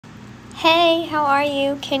Hey, how are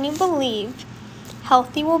you? Can you believe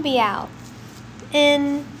Healthy will be out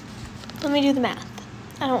in, let me do the math.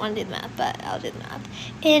 I don't want to do the math, but I'll do the math.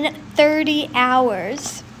 In 30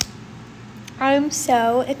 hours. I'm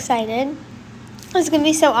so excited. It's going to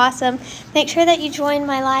be so awesome. Make sure that you join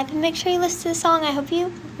my live and make sure you listen to the song. I hope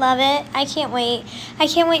you love it. I can't wait. I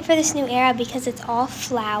can't wait for this new era because it's all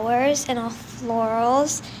flowers and all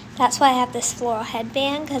florals. That's why I have this floral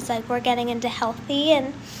headband because we're getting into healthy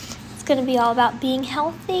and it's going to be all about being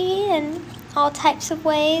healthy in all types of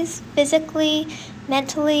ways, physically,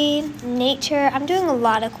 mentally, nature. I'm doing a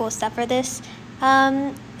lot of cool stuff for this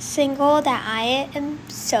single that I am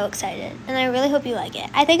so excited, and I really hope you like it.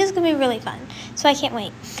 I think it's going to be really fun, so I can't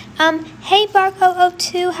wait. Hey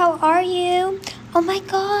Bark002, how are you? Oh my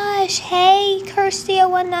gosh, hey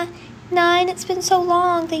Kirsty0199, it's been so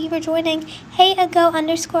long. Thank you for joining. Hey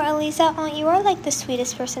Ago_Elisa, oh, you are like the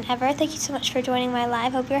sweetest person ever. Thank you so much for joining my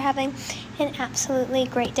live. Hope you're having an absolutely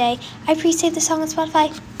great day. I pre-saved the song on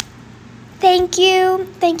Spotify. Thank you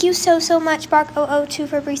so much Bark002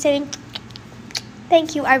 for pre-saving.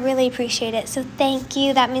 Thank you, I really appreciate it. So thank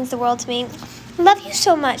you, that means the world to me. Love you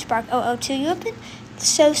so much, Bark002. You have been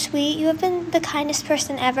so sweet. You have been the kindest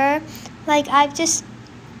person ever. I've just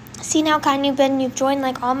seen how kind you've been. You've joined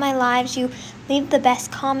all my lives. You leave the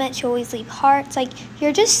best comments. You always leave hearts.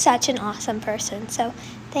 You're just such an awesome person. So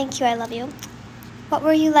thank you, I love you. What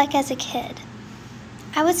were you like as a kid?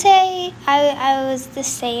 I would say I was the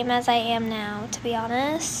same as I am now, to be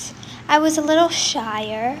honest. I was a little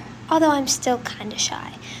shyer. Although I'm still kind of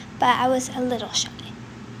shy, but I was a little shy.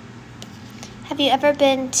 Have you ever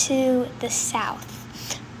been to the South?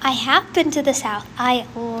 I have been to the South. I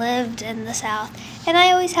lived in the South, and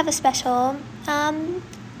I always have a special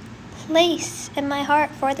place in my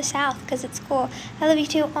heart for the South because it's cool. I love you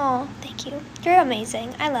too. Aw, thank you. You're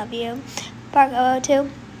amazing. I love you. Bark002.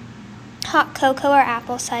 Hot cocoa or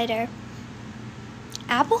apple cider?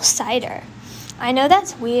 Apple cider. I know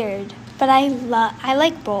that's weird, but I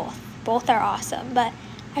like both. Both are awesome, but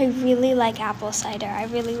I really like apple cider. I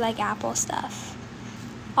really like apple stuff.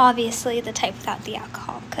 Obviously, the type without the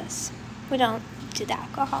alcohol, because we don't do the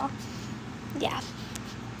alcohol. Yeah.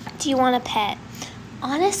 Do you want a pet?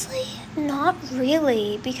 Honestly, not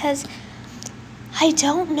really, because I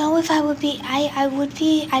don't know if I would be, I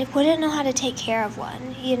wouldn't know how to take care of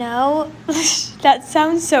one, you know? That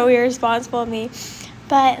sounds so irresponsible of me,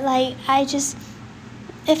 but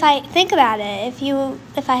if I think about it,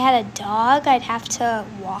 if I had a dog, I'd have to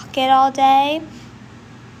walk it all day.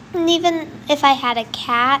 And even if I had a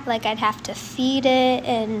cat, I'd have to feed it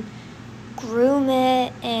and groom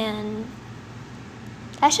it, and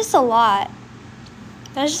that's just a lot.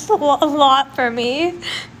 That's just a lot for me.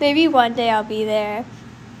 Maybe one day I'll be there.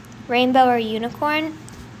 Rainbow or unicorn?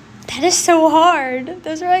 That is so hard.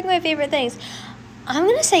 Those are my favorite things. I'm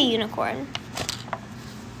gonna say unicorn.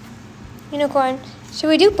 Unicorn. Should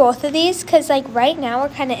we do both of these? Because right now we're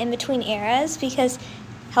kind of in between eras because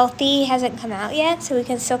Healthy hasn't come out yet, so we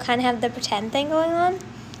can still kind of have the pretend thing going on.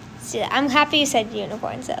 Let's do that. I'm happy you said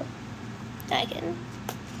unicorn, so I can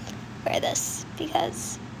wear this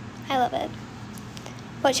because I love it.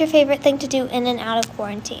 What's your favorite thing to do in and out of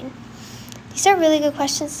quarantine? These are really good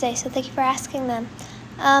questions today, so thank you for asking them.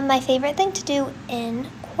 My favorite thing to do in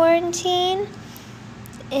quarantine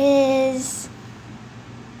is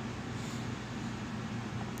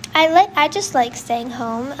I just like staying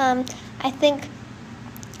home. I think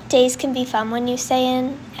days can be fun when you stay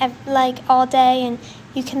in all day and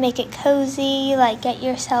you can make it cozy, get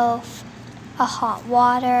yourself a hot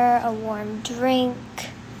water, a warm drink,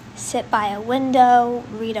 sit by a window,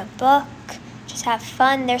 read a book, just have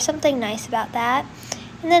fun. There's something nice about that.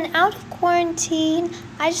 And then out of quarantine,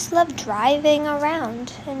 I just love driving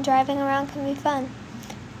around, and driving around can be fun.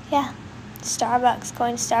 Yeah,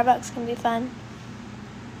 going to Starbucks can be fun.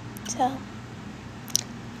 So,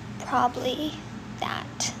 probably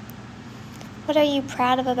that. What are you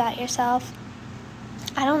proud of about yourself?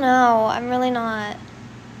 I don't know. I'm really not.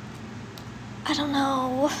 I don't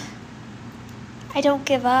know. I don't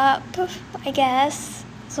give up, I guess.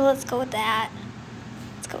 So let's go with that.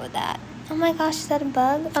 Oh my gosh, is that a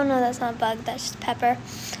bug? Oh no, that's not a bug. That's just pepper.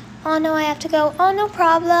 Oh no, I have to go. Oh, no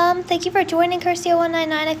problem. Thank you for joining,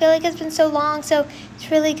 Kirsty0199. I feel like it's been so long, so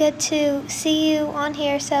it's really good to see you on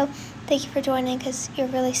here. So thank you for joining because you're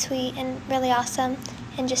really sweet and really awesome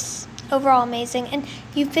and just overall amazing. And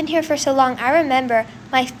you've been here for so long. I remember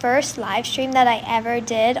my first live stream that I ever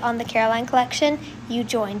did on the Caroline collection, you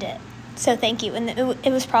joined it. So thank you. And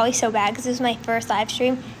it was probably so bad because it was my first live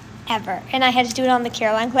stream ever. And I had to do it on the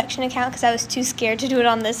Caroline collection account because I was too scared to do it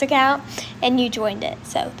on this account. And you joined it.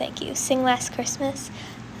 So thank you. Sing Last Christmas.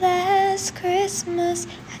 Last Christmas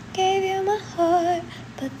I gave you my heart,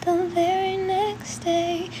 but the very next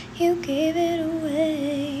day you gave it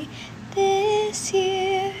away. This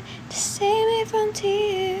year, to save me from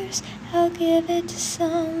tears, I'll give it to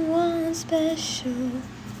someone special.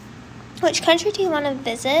 Which country do you want to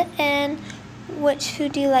visit, and which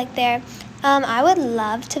food do you like there? I would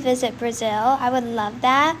love to visit Brazil. I would love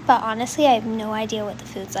that, but honestly, I have no idea what the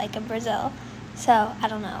food's like in Brazil. So, I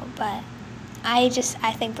don't know, but I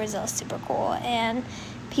think Brazil is super cool, and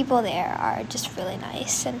people there are just really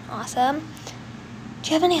nice and awesome. Do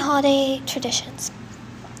you have any holiday traditions?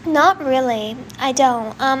 Not really. I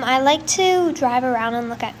don't. I like to drive around and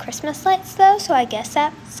look at Christmas lights, though, so I guess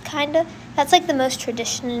that's like the most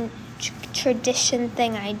tradition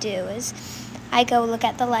thing I do is I go look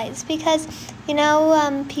at the lights because,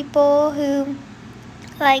 people who,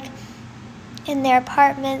 like, in their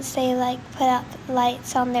apartments, they, like, put out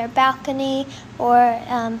lights on their balcony or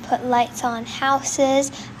put lights on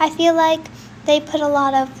houses. I feel like they put a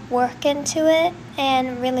lot of work into it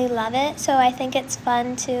and really love it, so I think it's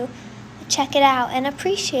fun to check it out and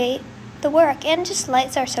appreciate the work. And just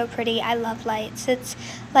lights are so pretty. I love lights. It's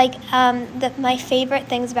like my favorite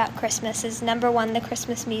things about Christmas is number 1, the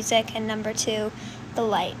Christmas music, and number 2, the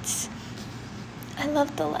lights. I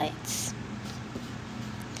love the lights.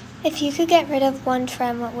 If you could get rid of one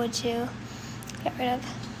trend, what would you get rid of?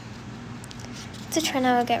 What's a trend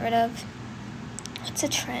I would get rid of? What's a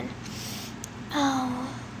trend?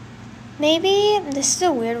 Oh, maybe, this is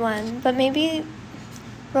a weird one, but maybe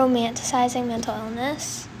romanticizing mental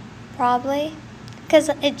illness, probably.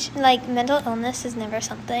 Because mental illness is never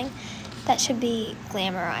something that should be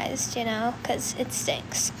glamorized, because it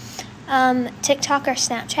stinks. TikTok or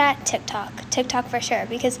Snapchat? TikTok for sure,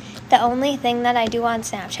 because the only thing that I do on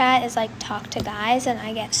Snapchat is like talk to guys, and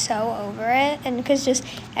I get so over it, and because just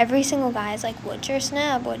every single guy is like, what's your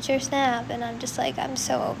snap, and I'm just like, I'm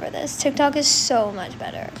so over this. TikTok is so much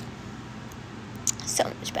better.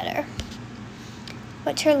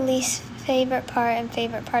 What's your least favorite part and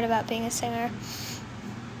favorite part about being a singer?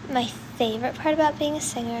 My favorite part about being a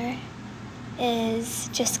singer is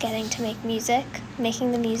just getting to make music.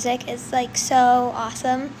 Making the music is like so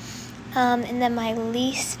awesome. And then my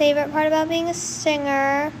least favorite part about being a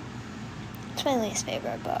singer, what's my least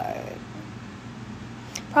favorite part?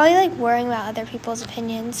 Probably like worrying about other people's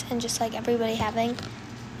opinions and just like everybody having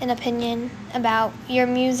an opinion about your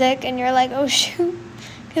music, and you're like, oh shoot,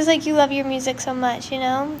 because like you love your music so much,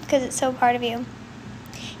 because it's so part of you.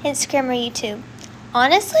 Instagram or YouTube?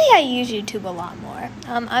 Honestly, I use YouTube a lot more.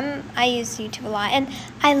 I use YouTube a lot, and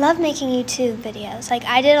I love making YouTube videos. Like,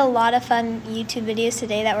 I did a lot of fun YouTube videos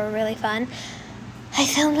today that were really fun. I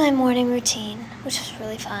filmed my morning routine, which was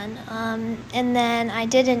really fun. And then I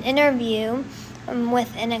did an interview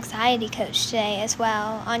with an anxiety coach today as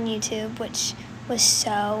well on YouTube, which was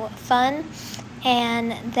so fun.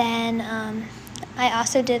 And then I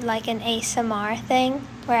also did like an ASMR thing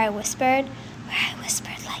where I whispered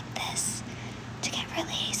like this to get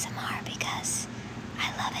really ASMR because I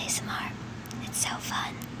love ASMR. It's so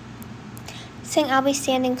fun. Sing I'll Be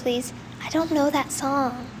Standing, please. I don't know that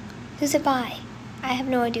song. Who's it by? I have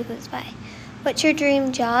no idea who it's by. What's your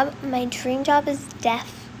dream job? My dream job is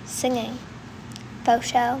deaf singing. Faux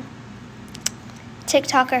show.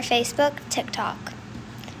 TikTok or Facebook? TikTok.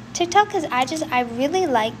 TikTok is I really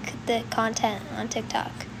like the content on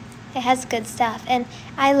TikTok. It has good stuff, and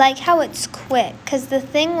I like how it's quick, because the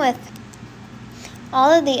thing with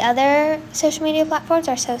all of the other social media platforms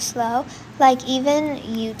are so slow, like even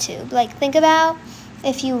YouTube. Like, think about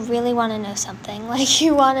if you really want to know something, like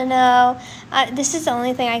you want to know, this is the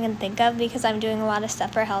only thing I can think of because I'm doing a lot of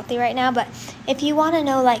stuff for healthy right now, but if you want to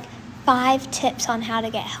know like 5 tips on how to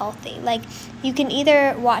get healthy, like you can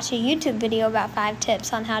either watch a YouTube video about 5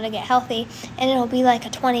 tips on how to get healthy and it'll be like a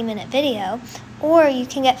 20-minute video, or you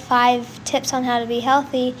can get 5 tips on how to be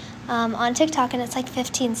healthy on TikTok and it's like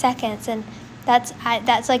 15 seconds, and that's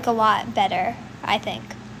like a lot better, I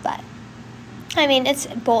think. But I mean,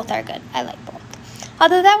 both are good. I like both.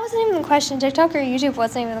 Although that wasn't even the question. TikTok or YouTube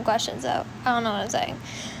wasn't even the question, so I don't know what I'm saying.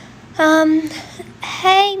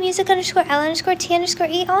 Hey,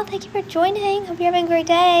 music_L_T_E. Oh, thank you for joining. Hope you're having a great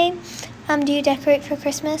day. Do you decorate for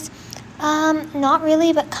Christmas? Not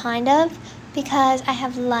really, but kind of, because I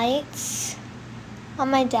have lights on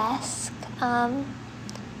my desk.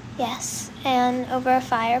 Yes, and over a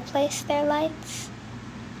fireplace there are lights.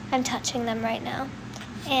 I'm touching them right now.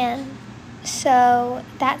 And so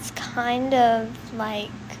that's kind of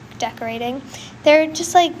like decorating. They're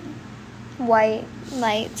just like white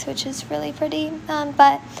lights, which is really pretty,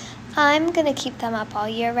 but I'm gonna keep them up all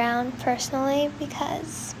year round personally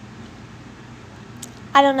because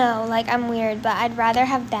I don't know, like, I'm weird, but I'd rather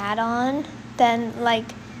have that on than,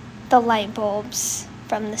 like, the light bulbs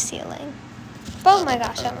from the ceiling. Oh my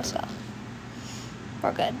gosh, I almost fell.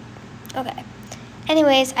 We're good. Okay.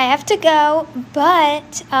 Anyways, I have to go,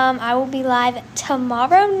 but I will be live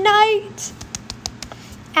tomorrow night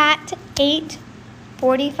at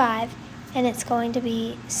 8:45, and it's going to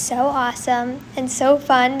be so awesome and so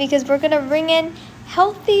fun because we're going to ring in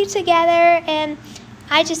Healthy together, and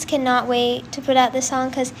I just cannot wait to put out this song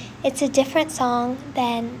because it's a different song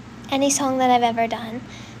than any song that I've ever done.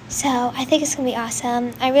 So I think it's going to be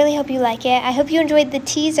awesome. I really hope you like it. I hope you enjoyed the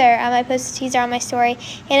teaser. I posted a teaser on my story,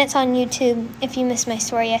 and it's on YouTube if you missed my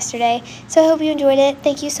story yesterday. So I hope you enjoyed it.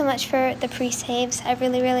 Thank you so much for the pre-saves. I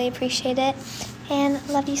really, really appreciate it, and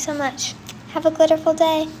love you so much. Have a glitterful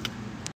day.